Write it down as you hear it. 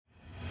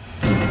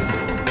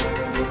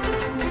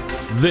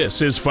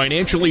This is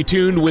Financially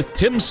Tuned with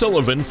Tim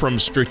Sullivan from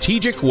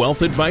Strategic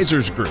Wealth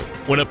Advisors Group.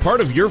 When a part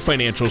of your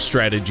financial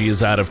strategy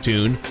is out of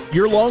tune,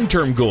 your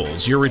long-term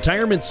goals, your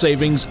retirement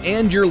savings,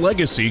 and your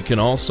legacy can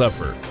all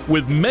suffer.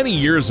 With many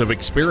years of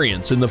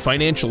experience in the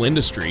financial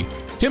industry,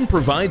 Tim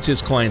provides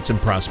his clients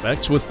and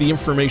prospects with the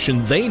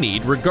information they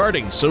need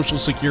regarding Social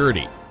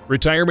Security,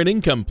 retirement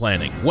income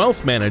planning,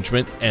 wealth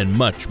management, and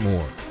much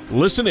more.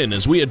 Listen in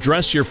as we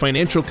address your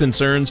financial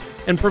concerns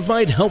and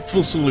provide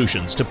helpful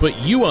solutions to put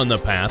you on the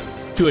path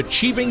to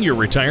achieving your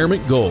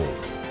retirement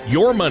goals.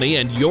 Your money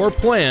and your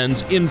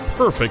plans in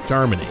perfect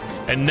harmony.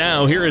 And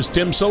now here is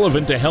Tim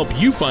Sullivan to help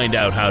you find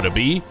out how to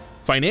be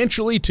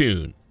financially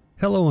tuned.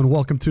 Hello and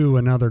welcome to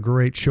another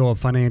great show of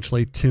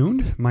Financially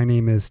Tuned. My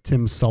name is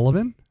Tim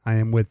Sullivan. I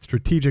am with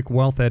Strategic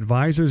Wealth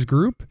Advisors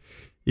Group.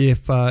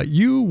 If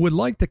you would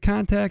like to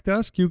contact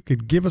us, you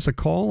could give us a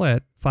call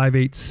at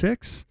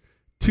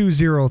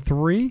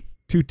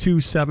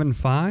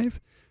 586-203-2275.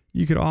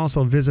 You could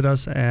also visit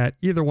us at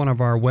either one of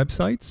our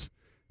websites,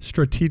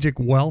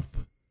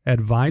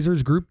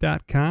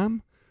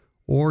 strategicwealthadvisorsgroup.com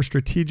or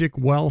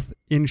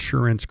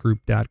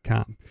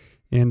strategicwealthinsurancegroup.com.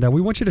 And we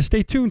want you to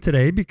stay tuned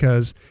today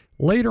because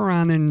later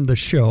on in the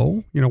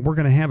show, we're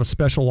going to have a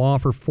special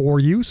offer for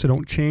you, so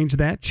don't change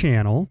that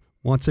channel.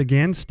 Once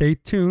again, stay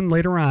tuned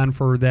later on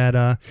for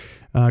that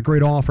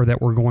great offer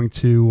that we're going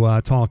to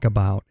talk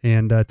about.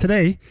 And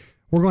today,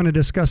 we're going to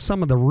discuss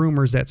some of the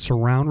rumors that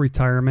surround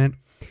retirement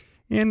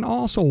and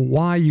also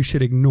why you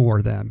should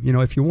ignore them,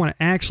 if you want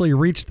to actually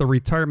reach the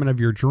retirement of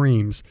your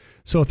dreams.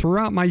 So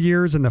throughout my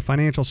years in the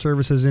financial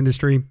services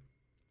industry,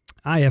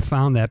 I have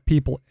found that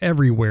people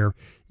everywhere,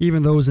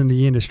 even those in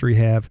the industry,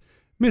 have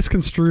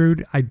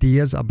misconstrued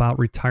ideas about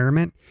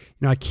retirement.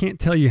 I can't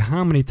tell you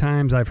how many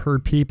times I've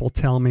heard people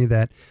tell me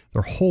that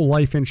their whole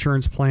life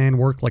insurance plan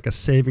worked like a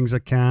savings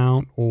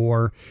account,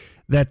 or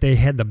that they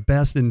had the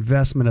best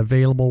investment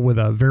available with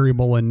a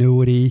variable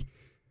annuity.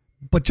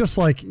 But just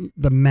like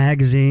the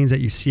magazines that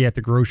you see at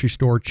the grocery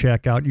store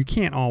checkout, you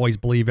can't always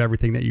believe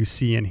everything that you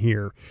see and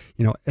hear,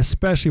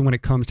 especially when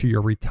it comes to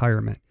your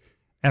retirement.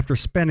 After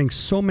spending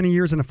so many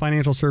years in the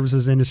financial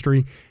services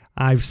industry,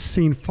 I've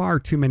seen far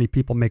too many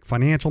people make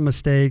financial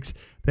mistakes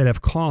that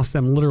have cost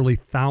them literally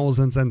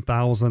thousands and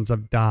thousands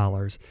of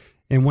dollars.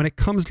 And when it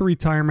comes to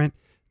retirement,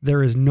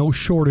 there is no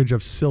shortage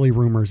of silly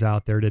rumors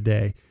out there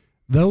today.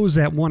 Those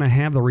that want to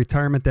have the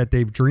retirement that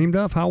they've dreamed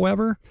of,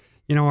 however,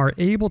 are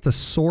able to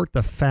sort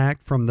the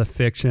fact from the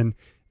fiction,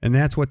 and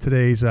that's what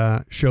today's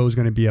show is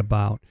going to be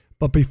about.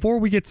 But before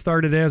we get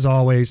started, as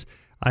always,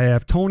 I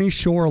have Tony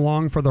Shore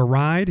along for the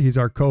ride. He's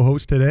our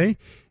co-host today.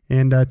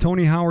 And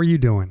Tony, how are you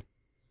doing?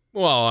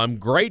 Well, I'm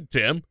great,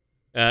 Tim.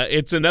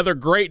 It's another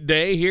great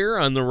day here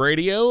on the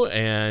radio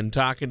and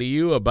talking to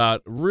you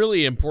about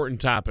really important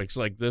topics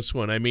like this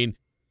one. I mean,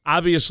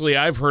 obviously,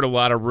 I've heard a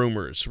lot of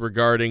rumors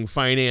regarding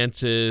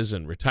finances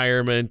and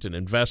retirement and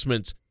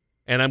investments,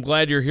 and I'm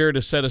glad you're here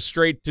to set us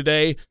straight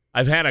today.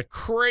 I've had a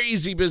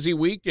crazy busy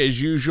week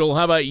as usual.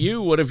 How about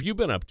you? What have you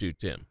been up to,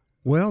 Tim?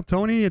 Well,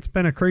 Tony, it's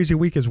been a crazy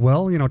week as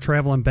well,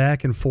 traveling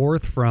back and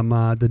forth from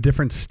the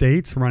different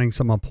states, running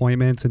some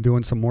appointments and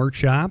doing some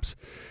workshops.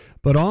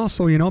 But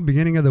also,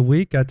 beginning of the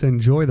week, got to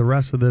enjoy the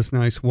rest of this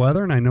nice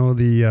weather. And I know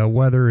the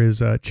weather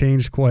has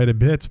changed quite a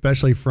bit,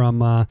 especially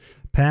from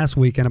past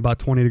weekend, about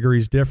 20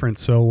 degrees different.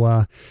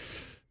 So,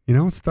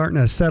 it's starting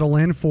to settle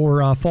in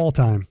for fall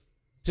time.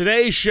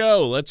 Today's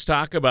show, let's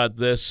talk about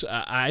this.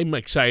 I'm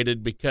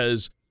excited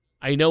because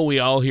I know we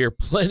all hear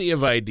plenty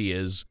of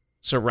ideas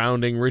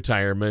surrounding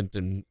retirement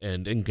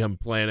and income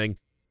planning.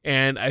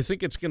 And I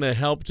think it's going to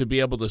help to be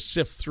able to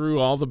sift through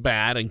all the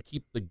bad and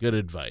keep the good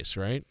advice,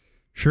 right?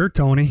 Sure,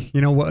 Tony.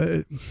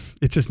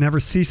 It just never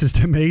ceases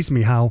to amaze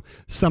me how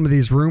some of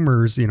these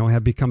rumors,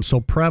 have become so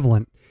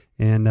prevalent,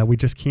 and we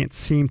just can't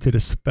seem to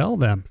dispel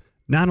them.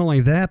 Not only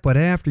that, but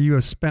after you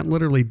have spent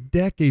literally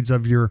decades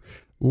of your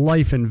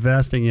life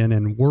investing in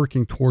and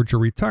working towards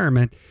your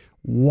retirement,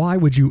 why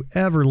would you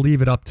ever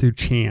leave it up to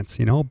chance,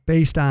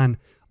 based on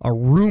a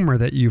rumor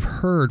that you've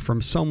heard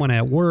from someone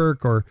at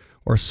work or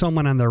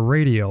someone on the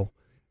radio?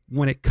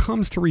 When it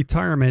comes to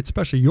retirement,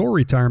 especially your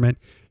retirement,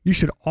 you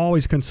should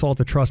always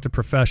consult a trusted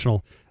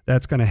professional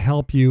that's going to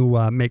help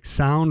you make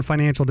sound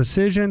financial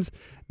decisions,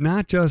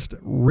 not just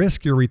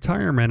risk your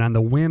retirement on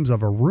the whims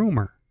of a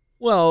rumor.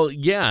 Well,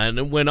 yeah,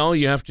 and when all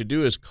you have to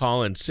do is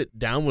call and sit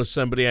down with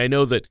somebody, I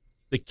know that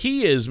the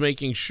key is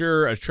making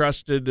sure a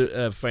trusted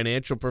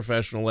financial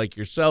professional like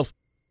yourself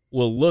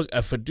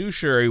a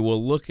fiduciary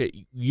will look at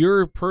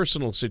your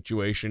personal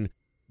situation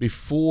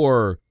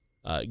before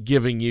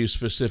giving you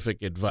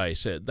specific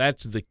advice.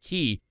 That's the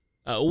key.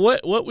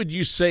 What would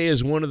you say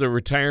is one of the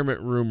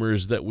retirement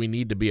rumors that we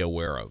need to be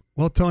aware of?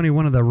 Well, Tony,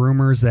 one of the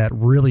rumors that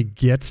really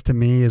gets to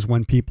me is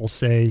when people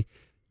say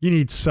you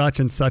need such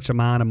and such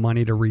amount of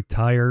money to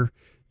retire.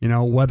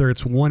 Whether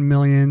it's $1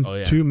 million,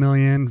 $2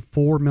 million,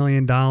 $4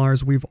 million,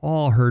 we've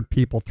all heard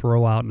people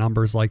throw out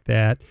numbers like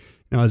that,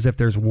 as if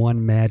there's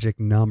one magic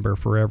number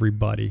for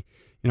everybody.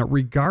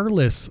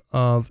 Regardless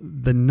of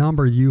the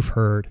number you've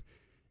heard,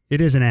 it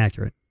isn't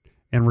accurate.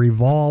 and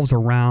revolves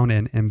around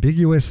an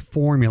ambiguous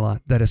formula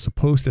that is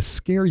supposed to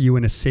scare you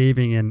into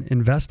saving and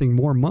investing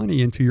more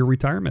money into your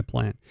retirement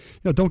plan.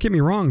 Don't get me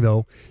wrong,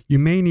 though. You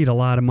may need a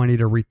lot of money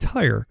to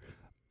retire,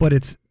 but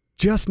it's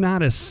just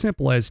not as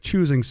simple as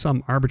choosing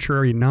some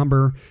arbitrary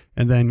number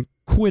and then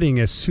quitting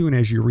as soon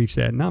as you reach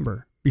that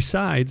number.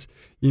 Besides,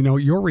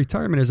 your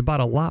retirement is about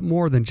a lot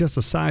more than just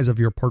the size of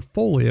your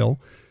portfolio.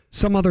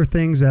 Some other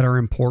things that are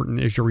important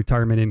is your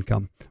retirement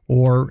income,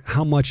 or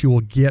how much you will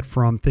get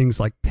from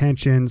things like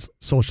pensions,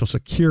 Social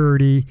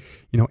Security,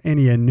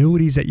 any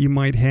annuities that you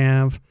might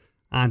have.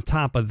 On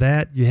top of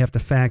that, you have to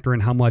factor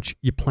in how much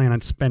you plan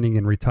on spending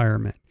in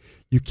retirement.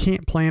 You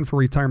can't plan for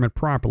retirement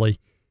properly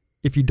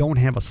if you don't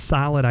have a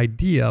solid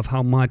idea of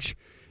how much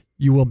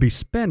you will be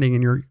spending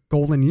in your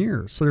golden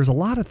years. So there's a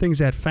lot of things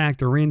that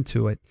factor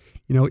into it.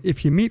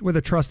 If you meet with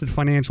a trusted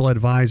financial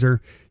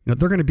advisor,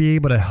 they're going to be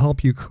able to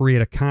help you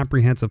create a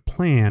comprehensive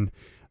plan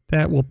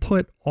that will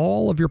put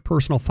all of your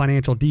personal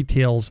financial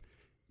details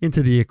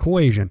into the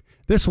equation.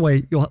 This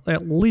way, you'll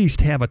at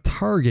least have a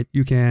target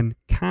you can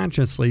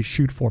consciously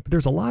shoot for. But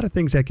there's a lot of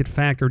things that get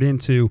factored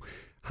into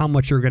how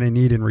much you're going to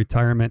need in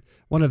retirement.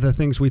 One of the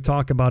things we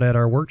talk about at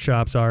our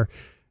workshops are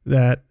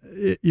that,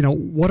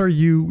 what are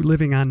you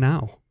living on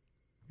now?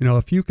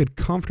 If you could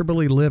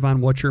comfortably live on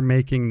what you're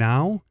making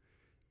now,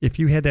 if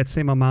you had that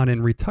same amount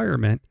in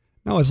retirement,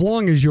 now as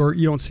long as you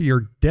don't see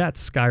your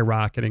debts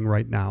skyrocketing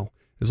right now,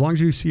 as long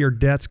as you see your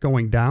debts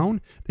going down,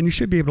 then you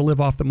should be able to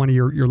live off the money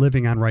you're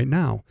living on right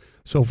now.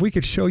 So if we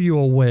could show you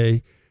a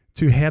way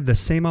to have the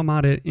same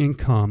amount of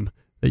income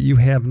that you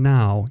have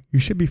now, you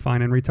should be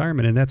fine in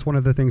retirement. And that's one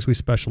of the things we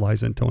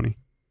specialize in, Tony.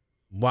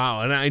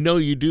 Wow. And I know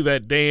you do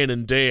that day in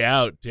and day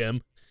out,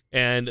 Tim,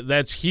 and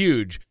that's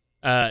huge.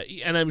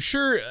 And I'm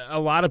sure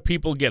a lot of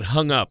people get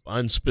hung up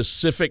on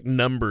specific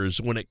numbers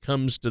when it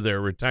comes to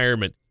their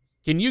retirement.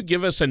 Can you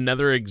give us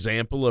another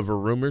example of a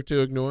rumor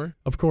to ignore?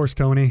 Of course,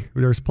 Tony.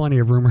 There's plenty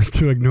of rumors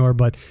to ignore,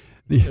 but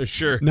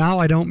sure. Now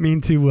I don't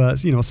mean to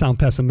sound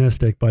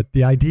pessimistic, but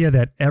the idea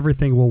that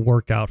everything will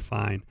work out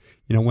fine,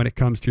 when it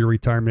comes to your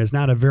retirement is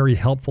not a very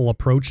helpful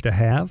approach to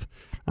have.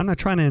 I'm not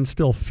trying to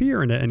instill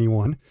fear into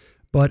anyone,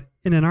 but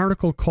in an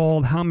article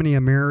called "How Many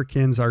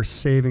Americans Are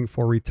Saving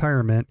for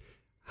Retirement?"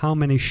 How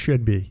many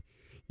should be?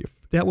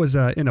 That was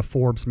in a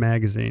Forbes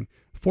magazine.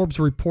 Forbes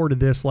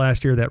reported this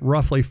last year that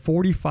roughly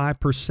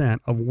 45%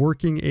 of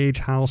working age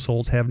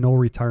households have no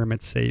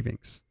retirement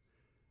savings.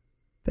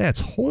 That's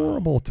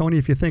horrible, Tony,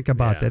 if you think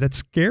about that. It's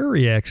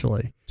scary,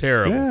 actually.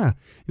 Terrible. Yeah.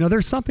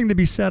 There's something to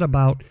be said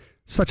about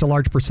such a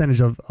large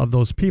percentage of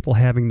those people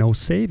having no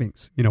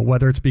savings,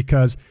 whether it's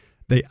because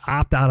they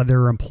opt out of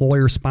their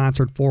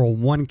employer-sponsored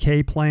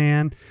 401k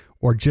plan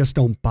or just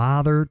don't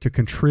bother to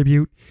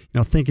contribute,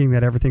 thinking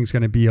that everything's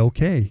going to be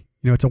okay.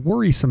 It's a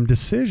worrisome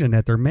decision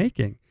that they're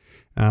making,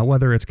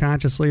 whether it's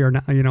consciously or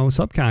not,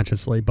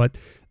 subconsciously. But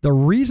the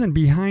reason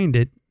behind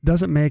it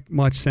doesn't make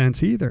much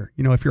sense either.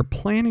 If you're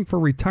planning for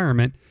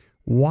retirement,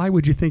 why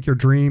would you think your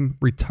dream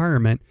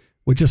retirement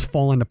would just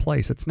fall into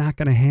place? It's not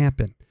going to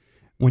happen.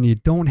 When you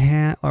don't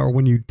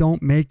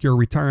make your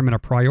retirement a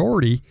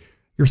priority,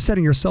 you're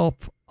setting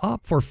yourself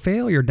up for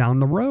failure down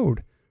the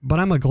road. But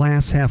I'm a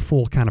glass half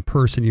full kind of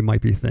person, you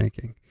might be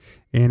thinking.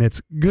 And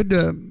it's good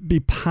to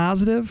be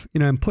positive,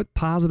 and put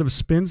positive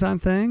spins on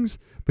things,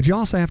 but you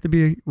also have to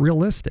be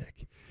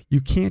realistic. You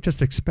can't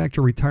just expect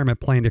your retirement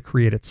plan to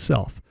create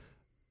itself.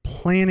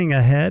 Planning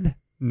ahead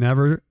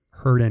never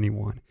hurt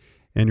anyone.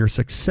 And your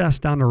success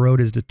down the road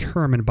is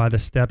determined by the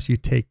steps you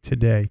take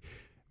today.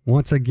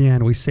 Once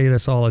again, we say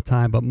this all the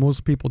time, but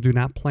most people do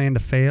not plan to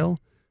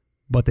fail,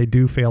 but they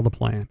do fail to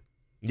plan.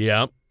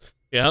 Yep.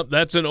 Yeah,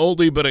 that's an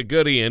oldie but a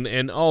goodie,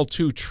 and all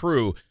too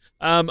true.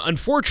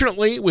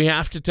 Unfortunately, we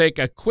have to take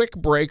a quick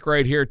break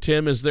right here,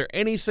 Tim. Is there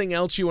anything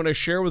else you want to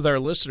share with our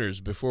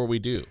listeners before we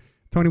do?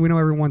 Tony, we know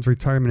everyone's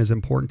retirement is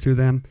important to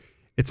them.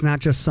 It's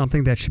not just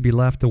something that should be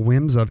left to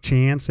whims of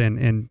chance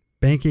and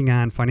banking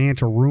on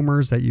financial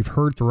rumors that you've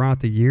heard throughout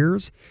the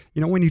years.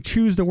 When you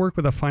choose to work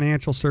with a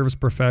financial service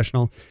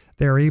professional,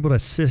 they're able to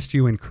assist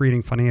you in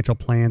creating financial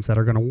plans that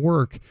are going to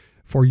work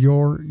for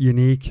your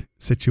unique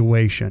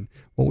situation.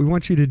 What we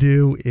want you to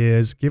do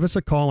is give us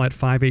a call at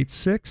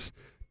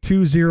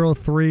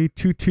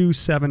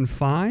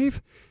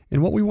 586-203-2275.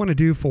 And what we want to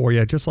do for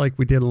you, just like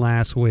we did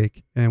last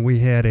week, and we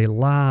had a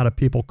lot of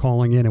people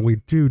calling in, and we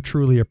do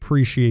truly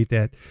appreciate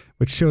that,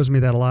 which shows me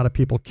that a lot of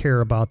people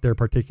care about their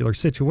particular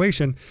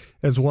situation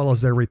as well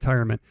as their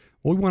retirement.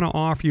 What we want to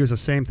offer you is the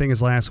same thing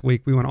as last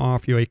week. We want to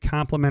offer you a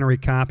complimentary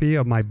copy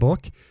of my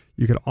book.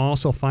 You can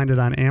also find it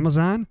on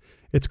Amazon.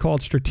 It's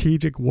called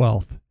Strategic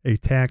Wealth, a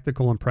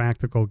tactical and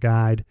practical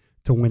guide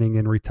to winning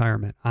in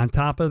retirement. On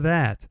top of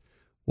that,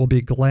 we'll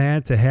be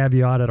glad to have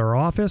you out at our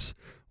office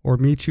or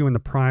meet you in the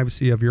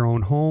privacy of your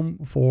own home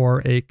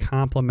for a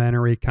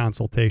complimentary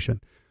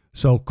consultation.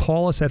 So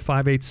call us at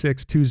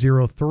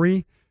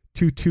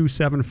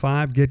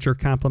 586-203-2275. Get your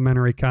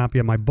complimentary copy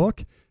of my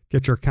book,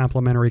 get your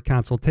complimentary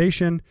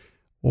consultation,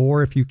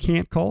 or if you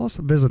can't call us,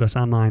 visit us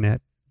online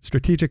at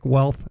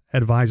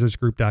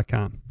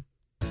strategicwealthadvisorsgroup.com.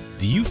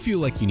 Do you feel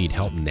like you need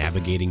help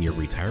navigating your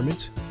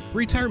retirement?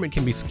 Retirement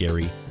can be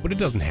scary, but it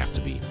doesn't have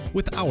to be.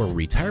 With our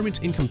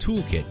Retirement Income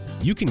Toolkit,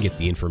 you can get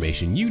the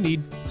information you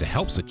need to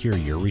help secure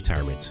your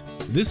retirement.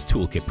 This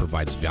toolkit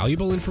provides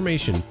valuable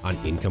information on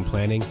income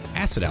planning,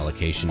 asset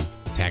allocation,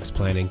 tax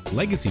planning,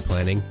 legacy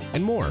planning,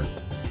 and more.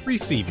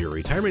 Receive your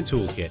Retirement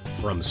Toolkit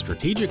from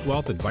Strategic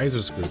Wealth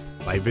Advisors Group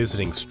by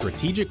visiting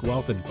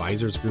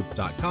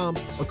strategicwealthadvisorsgroup.com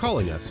or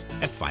calling us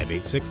at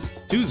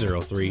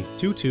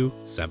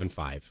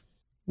 586-203-2275.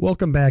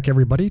 Welcome back,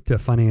 everybody, to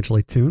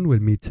Financially Tuned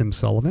with me, Tim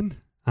Sullivan.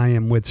 I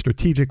am with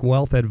Strategic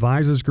Wealth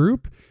Advisors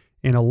Group,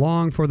 and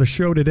along for the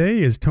show today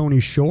is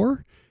Tony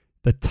Shore.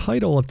 The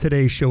title of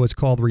today's show is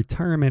called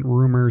Retirement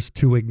Rumors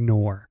to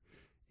Ignore.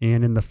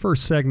 And in the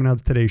first segment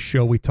of today's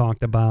show, we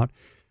talked about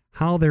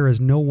how there is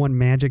no one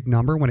magic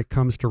number when it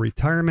comes to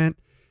retirement,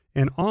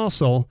 and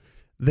also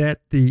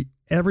that the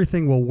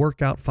everything will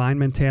work out fine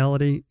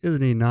mentality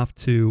isn't enough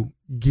to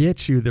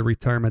get you the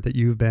retirement that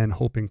you've been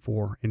hoping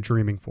for and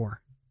dreaming for.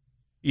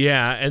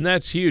 Yeah, and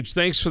that's huge.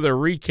 Thanks for the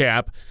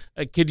recap.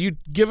 Could you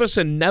give us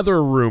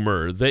another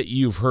rumor that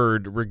you've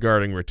heard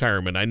regarding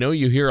retirement? I know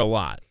you hear a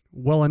lot.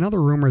 Well,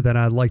 another rumor that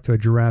I'd like to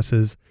address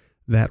is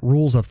that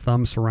rules of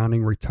thumb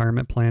surrounding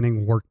retirement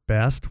planning work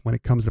best when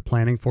it comes to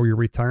planning for your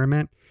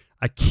retirement.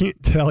 I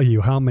can't tell you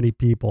how many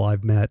people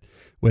I've met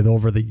with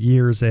over the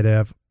years that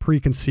have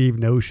preconceived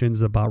notions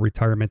about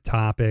retirement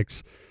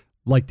topics,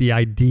 like the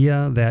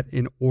idea that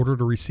in order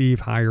to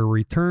receive higher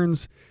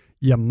returns,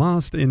 you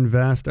must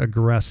invest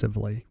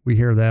aggressively. We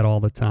hear that all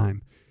the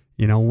time,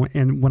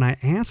 and when I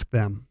ask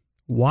them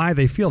why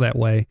they feel that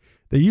way,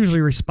 they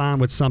usually respond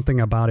with something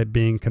about it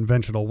being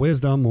conventional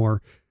wisdom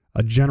or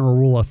a general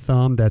rule of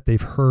thumb that they've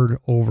heard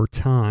over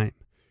time.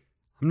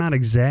 I'm not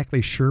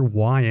exactly sure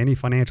why any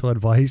financial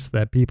advice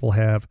that people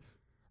have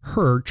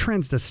heard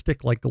tends to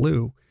stick like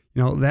glue.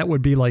 That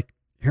would be like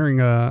hearing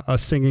a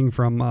singing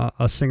from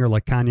a singer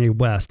like Kanye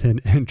West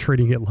and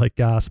treating it like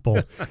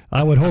gospel.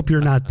 I would hope you're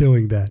not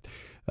doing that.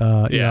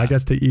 I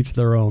guess to each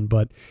their own,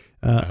 but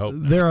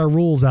there are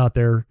rules out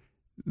there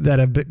that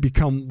have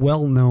become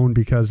well known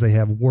because they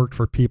have worked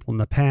for people in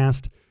the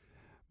past,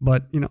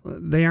 but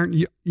they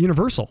aren't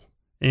universal.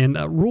 And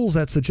rules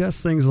that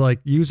suggest things like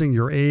using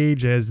your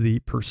age as the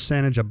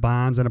percentage of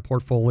bonds in a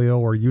portfolio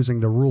or using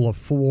the rule of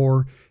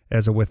 4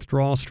 as a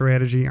withdrawal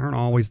strategy aren't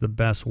always the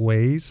best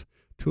ways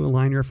to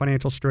align your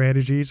financial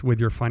strategies with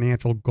your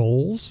financial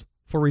goals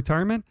for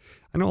retirement.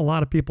 I know a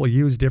lot of people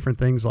use different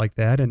things like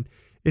that, and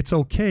it's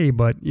okay,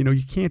 but you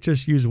can't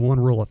just use one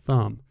rule of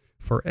thumb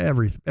for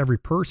every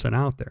person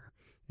out there.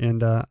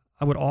 And I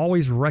would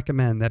always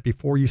recommend that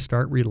before you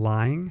start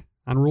relying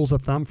on rules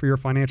of thumb for your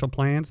financial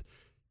plans,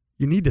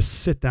 you need to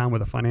sit down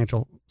with a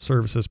financial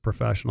services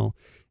professional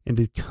and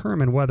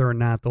determine whether or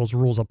not those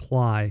rules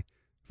apply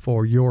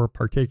for your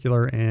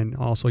particular and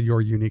also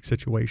your unique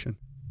situation.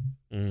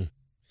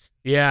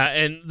 Yeah,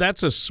 and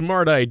that's a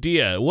smart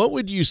idea. What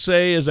would you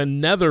say is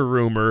another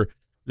rumor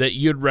that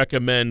you'd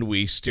recommend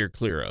we steer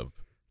clear of?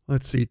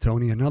 Let's see,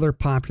 Tony. Another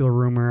popular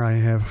rumor I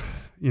have,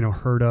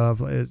 heard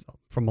of is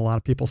from a lot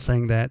of people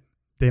saying that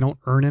they don't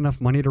earn enough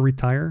money to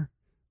retire.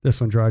 This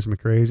one drives me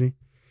crazy.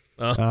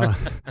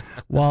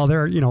 While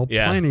there are,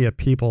 plenty of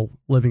people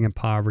living in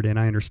poverty, and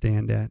I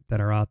understand that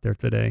are out there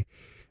today,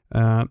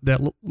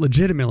 that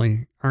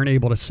legitimately aren't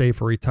able to save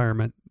for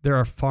retirement, there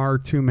are far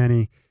too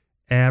many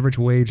average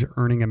wage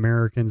earning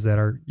Americans that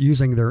are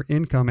using their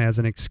income as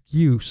an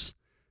excuse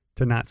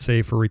to not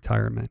save for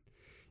retirement.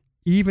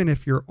 Even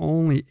if you're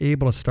only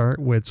able to start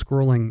with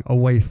squirreling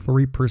away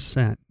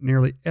 3%,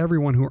 nearly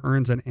everyone who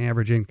earns an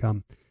average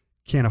income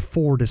can't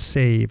afford to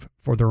save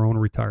for their own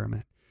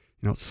retirement.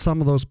 Some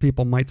of those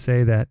people might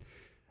say that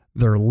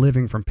they're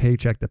living from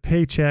paycheck to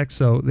paycheck,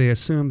 so they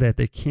assume that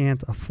they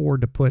can't afford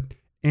to put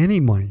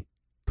any money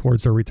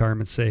towards their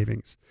retirement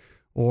savings.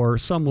 Or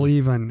some will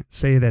even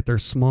say that their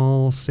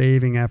small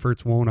saving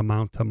efforts won't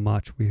amount to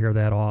much. We hear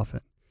that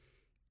often.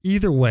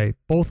 Either way,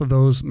 both of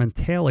those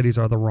mentalities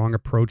are the wrong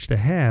approach to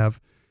have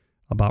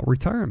about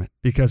retirement,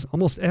 because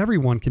almost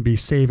everyone can be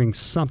saving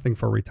something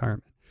for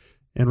retirement.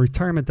 And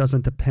retirement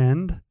doesn't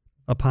depend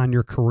upon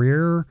your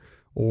career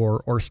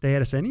or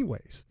status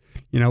anyways.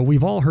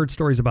 We've all heard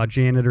stories about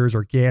janitors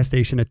or gas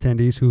station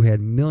attendees who had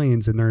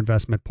millions in their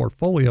investment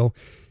portfolio,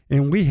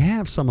 and we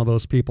have some of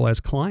those people as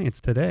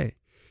clients today.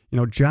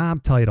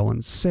 Job title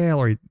and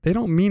salary, they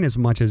don't mean as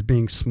much as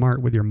being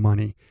smart with your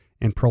money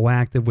and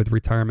proactive with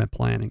retirement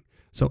planning.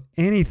 So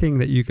anything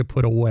that you could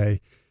put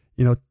away,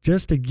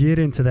 just to get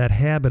into that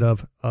habit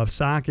of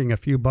socking a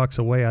few bucks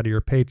away out of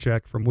your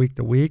paycheck from week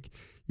to week,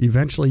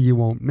 eventually you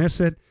won't miss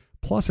it.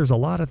 Plus, there's a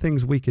lot of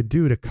things we could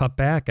do to cut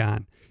back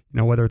on,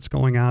 whether it's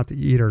going out to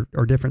eat or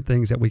different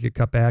things that we could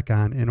cut back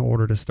on in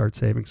order to start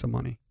saving some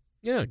money.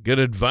 Yeah, good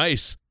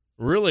advice.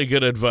 Really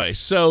good advice.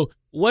 So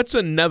what's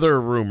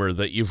another rumor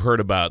that you've heard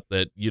about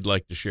that you'd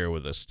like to share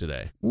with us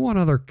today? One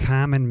other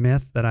common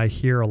myth that I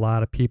hear a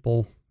lot of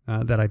people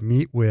that I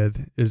meet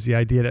with is the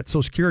idea that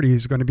Social Security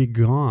is going to be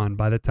gone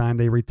by the time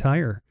they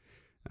retire.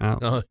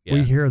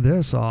 We hear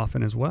this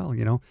often as well.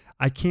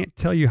 I can't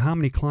tell you how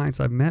many clients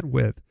I've met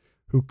with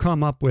who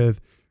come up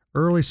with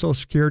early Social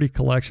Security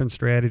collection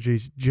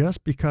strategies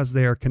just because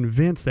they are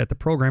convinced that the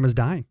program is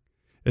dying.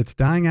 It's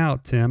dying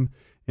out, Tim,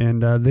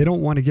 and they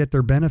don't want to get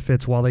their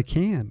benefits while they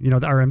can.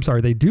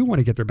 They do want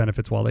to get their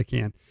benefits while they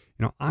can.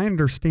 I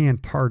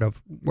understand part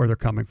of where they're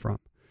coming from,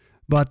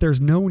 but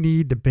there's no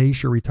need to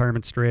base your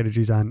retirement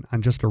strategies on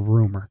just a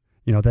rumor.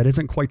 That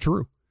isn't quite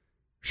true.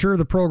 Sure,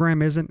 the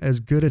program isn't as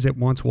good as it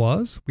once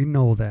was. We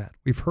know that.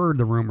 We've heard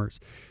the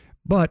rumors,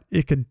 but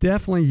it could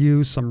definitely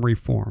use some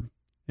reform,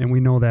 and we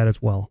know that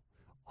as well.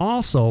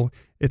 Also,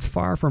 it's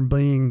far from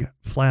being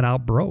flat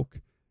out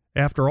broke.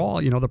 After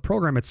all, the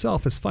program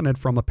itself is funded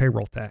from a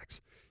payroll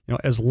tax.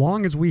 As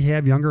long as we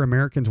have younger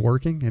Americans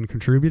working and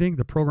contributing,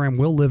 the program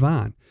will live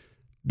on.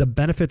 The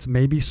benefits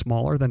may be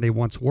smaller than they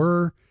once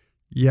were,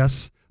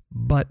 yes,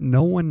 but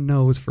no one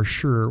knows for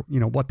sure,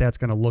 what that's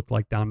going to look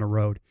like down the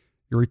road.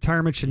 Your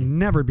retirement should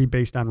never be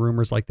based on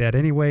rumors like that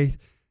anyway.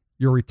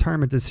 Your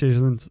retirement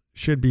decisions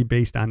should be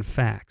based on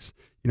facts.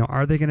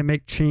 Are they going to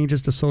make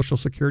changes to Social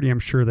Security? I'm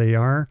sure they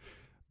are.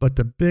 But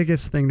the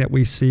biggest thing that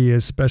we see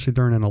is, especially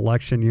during an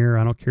election year,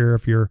 I don't care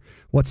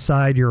what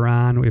side you're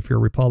on, if you're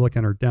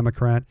Republican or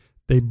Democrat,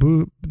 they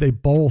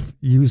both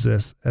use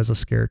this as a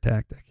scare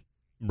tactic.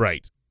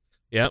 Right.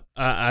 Yep,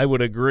 I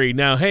would agree.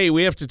 Now, hey,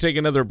 we have to take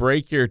another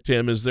break here,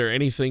 Tim. Is there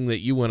anything that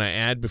you want to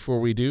add before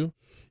we do?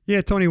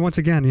 Yeah, Tony, once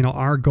again,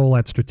 our goal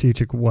at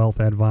Strategic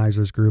Wealth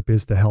Advisors Group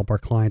is to help our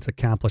clients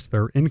accomplish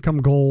their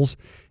income goals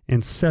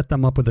and set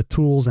them up with the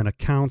tools and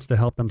accounts to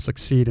help them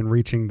succeed in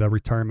reaching the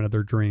retirement of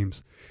their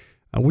dreams.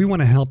 We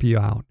want to help you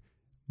out,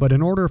 but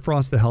in order for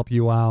us to help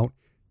you out,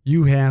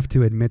 you have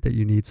to admit that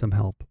you need some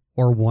help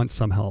or want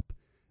some help.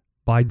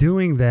 By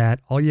doing that,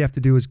 all you have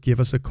to do is give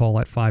us a call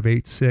at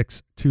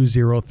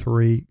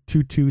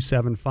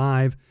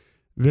 586-203-2275.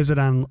 Visit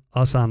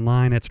us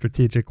online at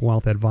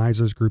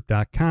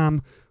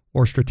strategicwealthadvisorsgroup.com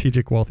or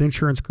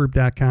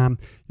strategicwealthinsurancegroup.com.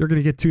 You're going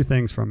to get two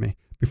things from me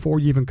before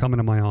you even come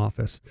into my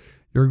office.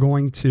 You're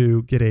going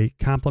to get a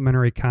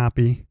complimentary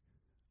copy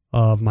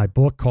of my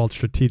book called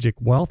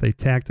Strategic Wealth, a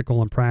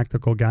tactical and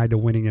practical guide to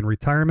winning in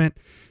retirement.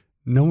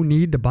 No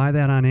need to buy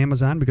that on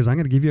Amazon because I'm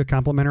going to give you a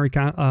complimentary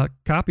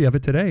copy of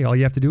it today. All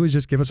you have to do is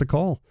just give us a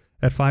call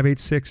at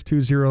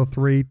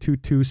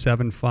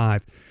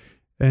 586-203-2275.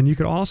 And you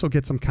could also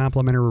get some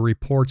complimentary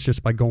reports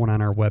just by going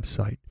on our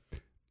website.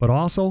 But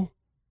also,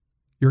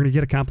 you're going to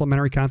get a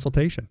complimentary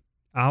consultation.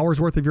 Hours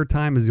worth of your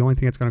time is the only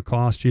thing that's going to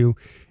cost you.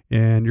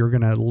 And you're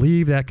going to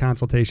leave that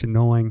consultation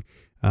knowing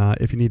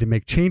if you need to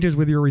make changes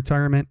with your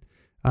retirement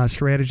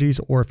strategies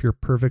or if you're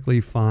perfectly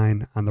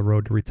fine on the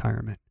road to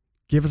retirement.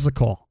 Give us a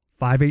call,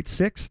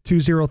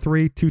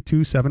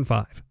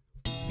 586-203-2275.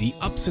 The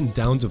ups and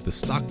downs of the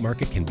stock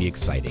market can be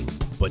exciting,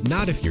 but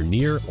not if you're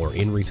near or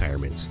in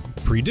retirement.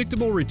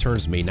 Predictable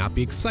returns may not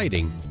be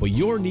exciting, but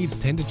your needs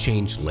tend to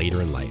change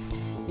later in life.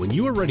 When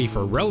you are ready for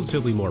a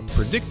relatively more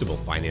predictable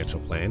financial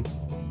plan,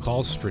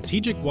 call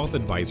Strategic Wealth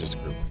Advisors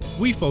Group.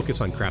 We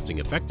focus on crafting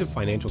effective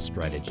financial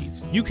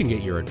strategies. You can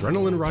get your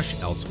adrenaline rush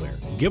elsewhere.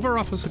 Give our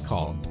office a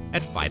call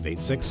at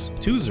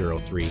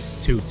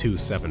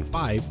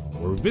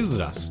 586-203-2275 or visit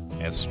us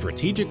at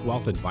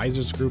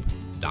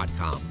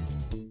strategicwealthadvisorsgroup.com.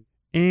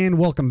 And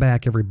welcome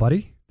back,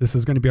 everybody. This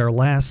is going to be our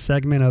last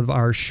segment of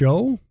our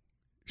show.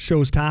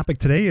 Show's topic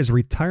today is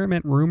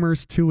retirement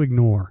rumors to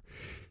ignore.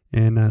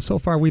 And so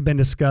far, we've been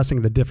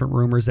discussing the different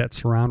rumors that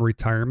surround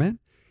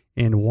retirement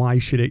and why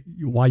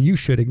you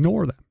should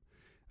ignore them.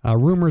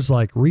 Rumors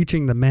like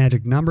reaching the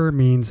magic number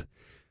means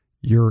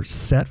you're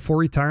set for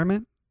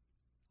retirement.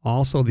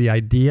 Also, the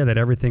idea that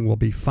everything will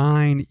be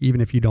fine even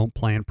if you don't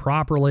plan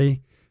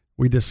properly.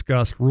 We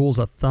discussed rules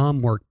of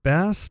thumb work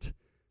best.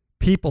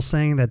 People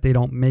saying that they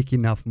don't make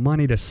enough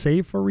money to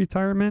save for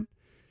retirement,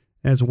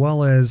 as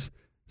well as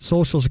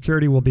Social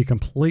Security will be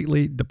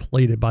completely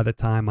depleted by the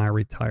time I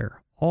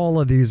retire.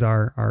 All of these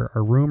are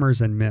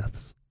rumors and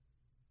myths.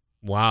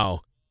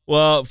 Wow.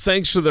 Well,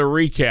 thanks for the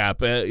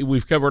recap.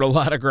 We've covered a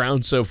lot of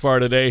ground so far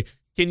today.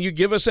 Can you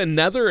give us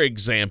another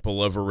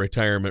example of a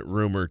retirement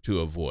rumor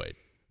to avoid?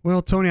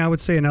 Well, Tony, I would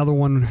say another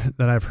one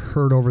that I've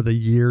heard over the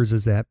years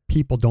is that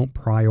people don't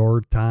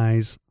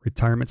prioritize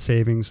retirement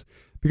savings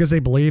because they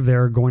believe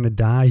they're going to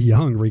die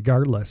young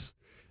regardless.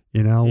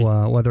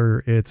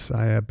 Whether it's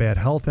I have bad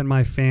health in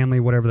my family,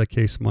 whatever the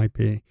case might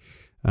be.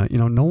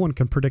 No one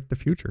can predict the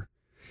future.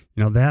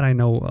 That I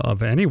know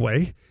of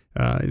anyway.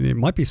 It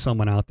might be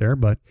someone out there,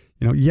 but,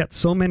 yet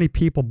so many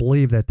people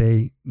believe that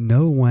they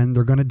know when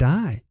they're going to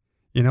die.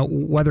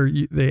 Whether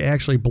they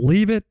actually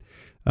believe it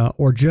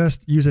or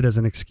just use it as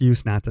an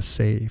excuse not to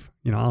save.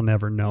 I'll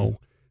never know.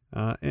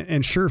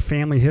 And sure,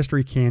 family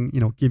history can,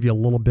 give you a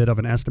little bit of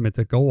an estimate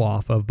to go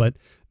off of, but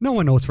no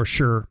one knows for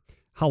sure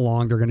how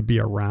long they're going to be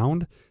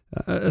around,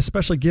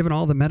 especially given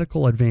all the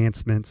medical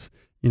advancements,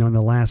 in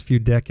the last few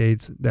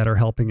decades that are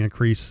helping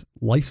increase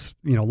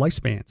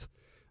lifespans.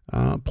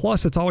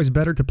 Plus, it's always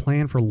better to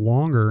plan for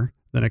longer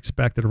than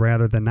expected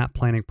rather than not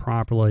planning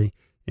properly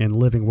and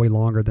living way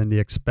longer than the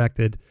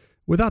expected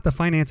without the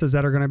finances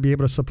that are going to be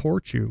able to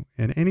support you.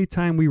 And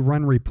anytime we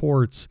run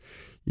reports,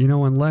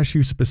 unless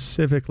you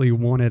specifically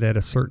want it at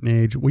a certain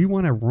age, we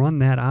want to run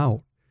that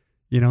out.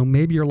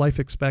 Maybe your life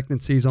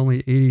expectancy is only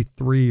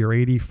 83 or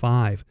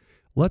 85.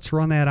 Let's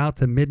run that out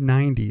to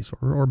mid-90s,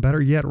 or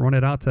better yet, run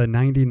it out to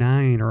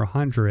 99 or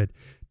 100,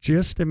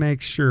 just to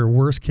make sure,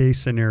 worst case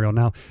scenario.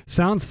 Now,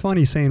 sounds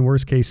funny saying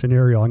worst case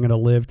scenario, I'm going to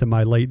live to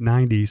my late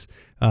 90s.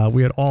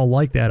 We would all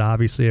like that,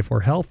 obviously, if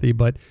we're healthy,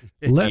 but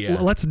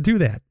let's do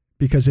that.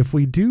 Because if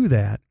we do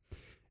that,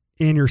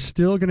 and you're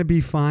still going to be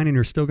fine, and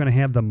you're still going to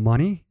have the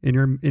money in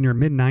your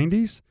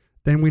mid-90s,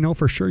 then we know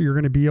for sure you're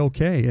going to be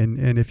okay.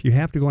 And if you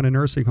have to go in a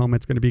nursing home,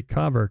 it's going to be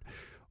covered,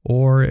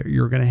 or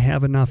you're going to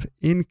have enough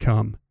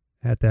income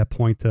at that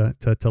point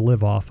to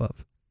live off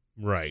of.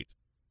 Right.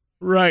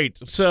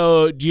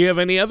 So do you have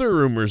any other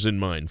rumors in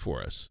mind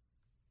for us?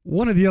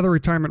 One of the other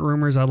retirement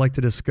rumors I'd like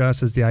to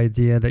discuss is the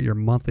idea that your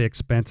monthly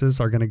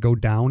expenses are going to go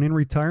down in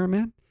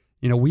retirement.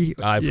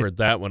 I've heard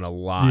that one a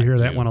lot. You hear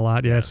that one a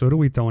lot? Yeah, so do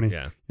we, Tony.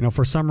 Yeah.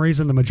 For some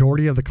reason, the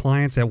majority of the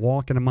clients that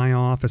walk into my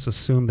office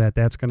assume that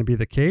that's going to be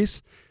the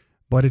case,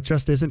 but it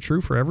just isn't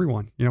true for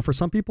everyone. For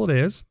some people it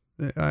is,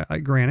 I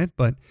grant it,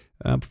 but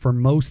for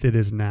most it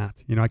is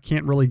not. I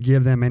can't really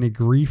give them any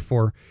grief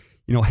for,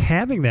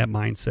 having that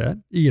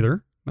mindset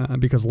either,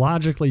 because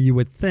logically you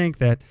would think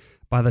that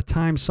by the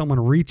time someone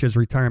reaches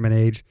retirement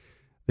age,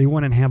 they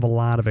wouldn't have a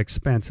lot of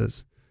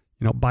expenses.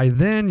 By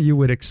then you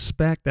would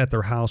expect that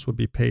their house would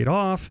be paid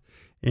off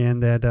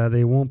and that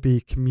they won't be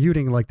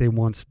commuting like they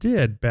once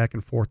did back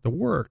and forth to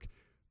work.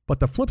 But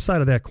the flip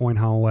side of that coin,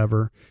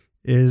 however,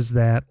 is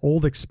that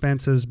old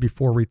expenses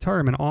before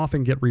retirement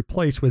often get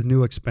replaced with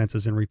new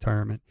expenses in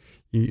retirement.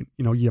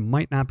 You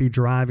might not be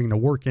driving to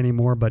work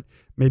anymore, but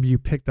maybe you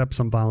picked up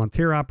some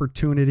volunteer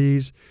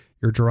opportunities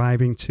you're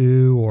driving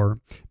to, or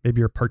maybe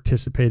you're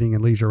participating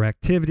in leisure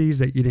activities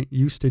that you didn't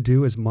used to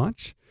do as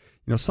much.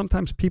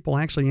 Sometimes people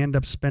actually end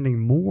up spending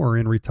more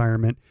in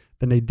retirement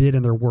than they did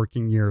in their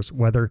working years,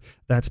 whether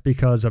that's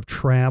because of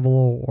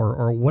travel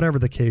or whatever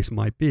the case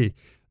might be.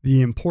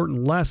 The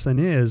important lesson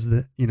is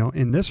that,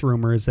 in this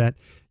rumor, is that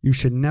you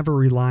should never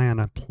rely on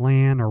a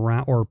plan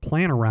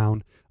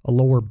around a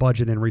lower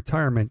budget in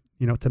retirement,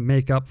 to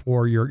make up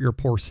for your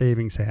poor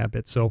savings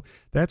habits. So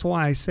that's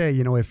why I say,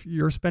 if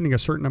you're spending a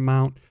certain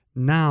amount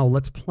now,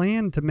 let's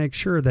plan to make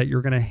sure that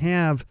you're going to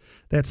have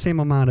that same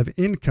amount of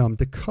income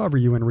to cover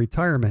you in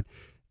retirement.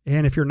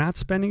 And if you're not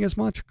spending as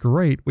much,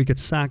 great. We could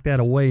sock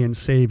that away in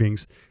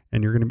savings,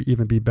 and you're going to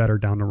even be better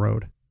down the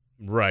road.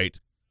 Right.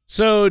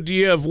 So do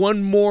you have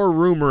one more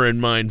rumor in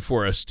mind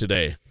for us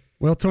today?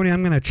 Well, Tony,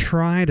 I'm going to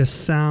try to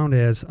sound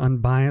as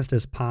unbiased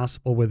as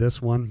possible with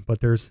this one, but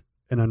there's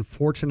an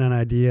unfortunate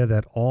idea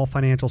that all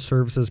financial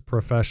services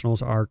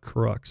professionals are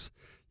crooks.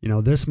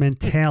 This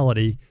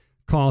mentality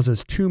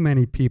causes too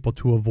many people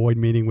to avoid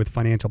meeting with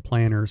financial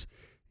planners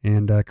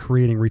and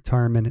creating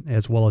retirement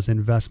as well as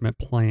investment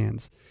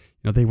plans.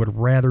 They would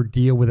rather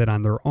deal with it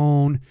on their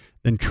own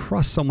than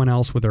trust someone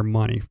else with their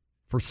money.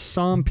 For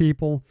some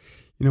people,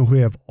 who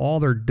have all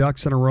their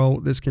ducks in a row,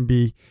 this can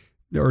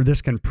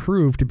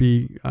prove to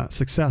be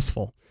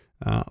successful.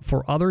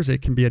 For others,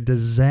 it can be a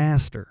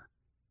disaster.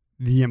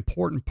 The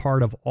important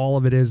part of all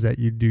of it is that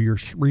you do your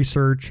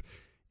research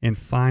and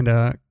find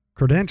a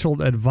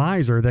credentialed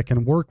advisor that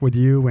can work with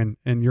you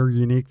and your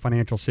unique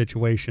financial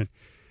situation.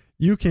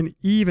 You can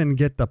even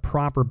get the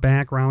proper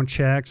background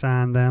checks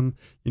on them,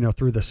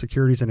 through the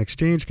Securities and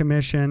Exchange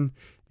Commission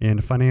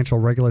and Financial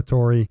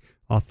Regulatory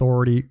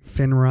Authority,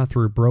 FINRA,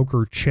 through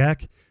Broker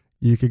Check.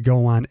 You could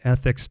go on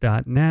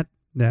ethics.net.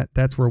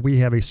 That's where we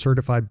have a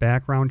certified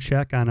background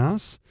check on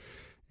us.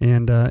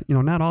 And,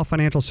 not all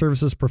financial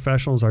services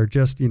professionals are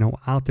just,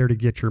 out there to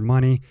get your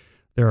money.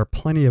 There are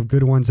plenty of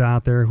good ones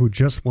out there who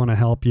just want to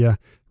help you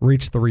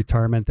reach the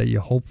retirement that you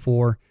hope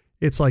for.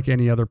 It's like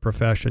any other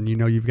profession.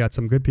 You've got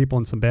some good people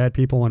and some bad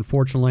people.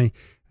 Unfortunately,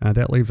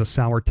 that leaves a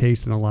sour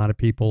taste in a lot of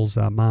people's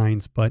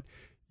minds. But,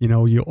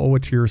 you owe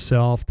it to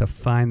yourself to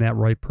find that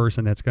right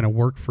person that's going to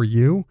work for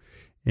you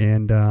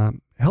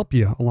and help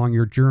you along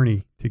your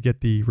journey to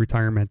get the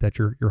retirement that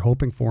you're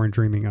hoping for and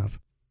dreaming of.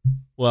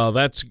 Well,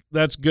 that's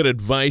good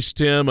advice,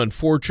 Tim.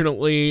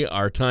 Unfortunately,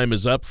 our time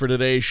is up for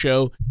today's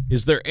show.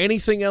 Is there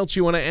anything else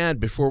you want to add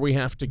before we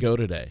have to go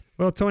today?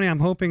 Well, Tony, I'm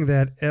hoping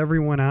that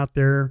everyone out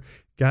there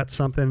got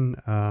something,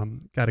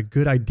 got a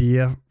good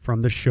idea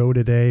from the show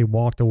today,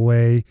 walked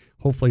away,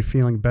 hopefully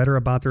feeling better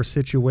about their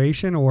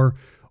situation, or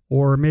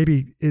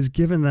maybe is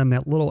giving them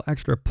that little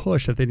extra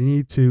push that they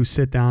need to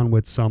sit down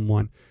with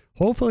someone.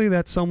 Hopefully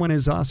that someone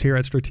is us here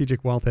at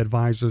Strategic Wealth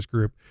Advisors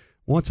Group.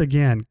 Once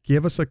again,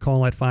 give us a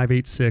call at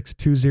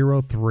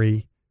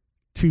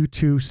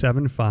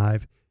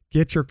 586-203-2275.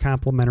 Get your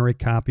complimentary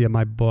copy of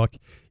my book.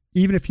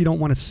 Even if you don't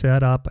want to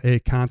set up a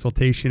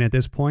consultation at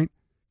this point,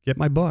 get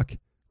my book.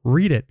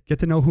 Read it. Get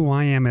to know who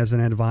I am as an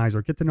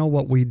advisor. Get to know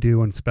what we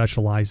do and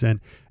specialize in.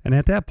 And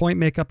at that point,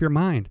 make up your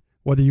mind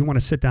whether you want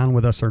to sit down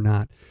with us or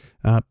not.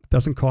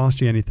 Doesn't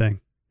cost you anything.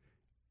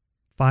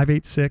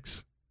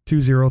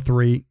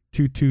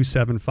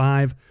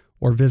 586-203-2275.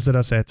 Or visit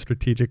us at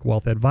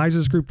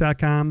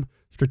strategicwealthadvisorsgroup.com,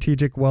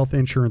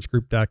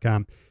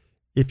 strategicwealthinsurancegroup.com.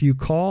 If you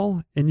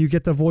call and you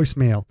get the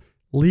voicemail,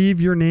 leave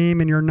your name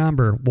and your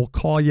number. We'll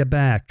call you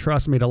back.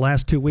 Trust me, the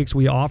last 2 weeks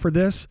we offered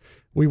this,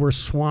 we were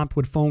swamped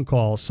with phone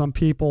calls. Some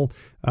people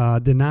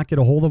did not get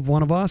a hold of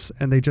one of us,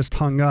 and they just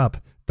hung up.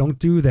 Don't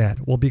do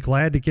that. We'll be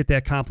glad to get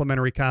that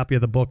complimentary copy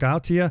of the book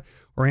out to you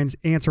or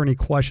answer any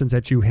questions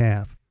that you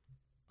have.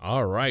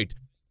 All right.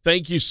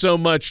 Thank you so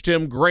much,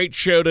 Tim. Great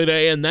show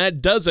today, and that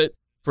does it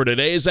for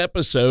today's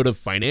episode of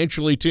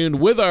Financially Tuned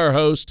with our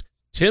host,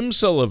 Tim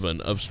Sullivan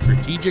of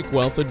Strategic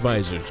Wealth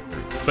Advisors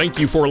Group. Thank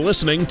you for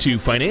listening to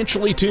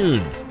Financially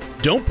Tuned.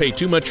 Don't pay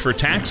too much for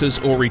taxes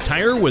or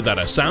retire without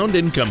a sound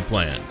income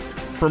plan.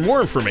 For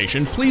more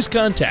information, please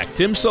contact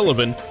Tim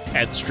Sullivan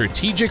at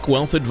Strategic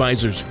Wealth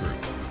Advisors Group.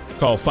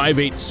 Call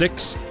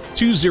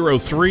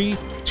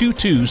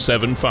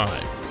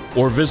 586-203-2275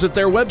 or visit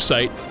their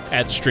website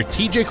at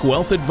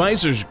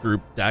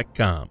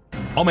strategicwealthadvisorsgroup.com.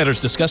 All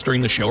matters discussed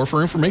during the show are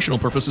for informational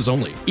purposes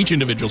only. Each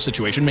individual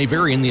situation may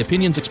vary, and the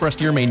opinions expressed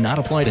here may not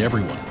apply to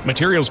everyone.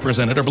 Materials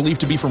presented are believed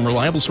to be from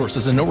reliable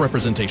sources, and no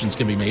representations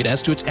can be made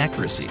as to its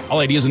accuracy. All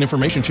ideas and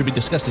information should be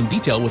discussed in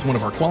detail with one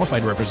of our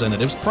qualified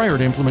representatives prior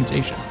to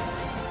implementation.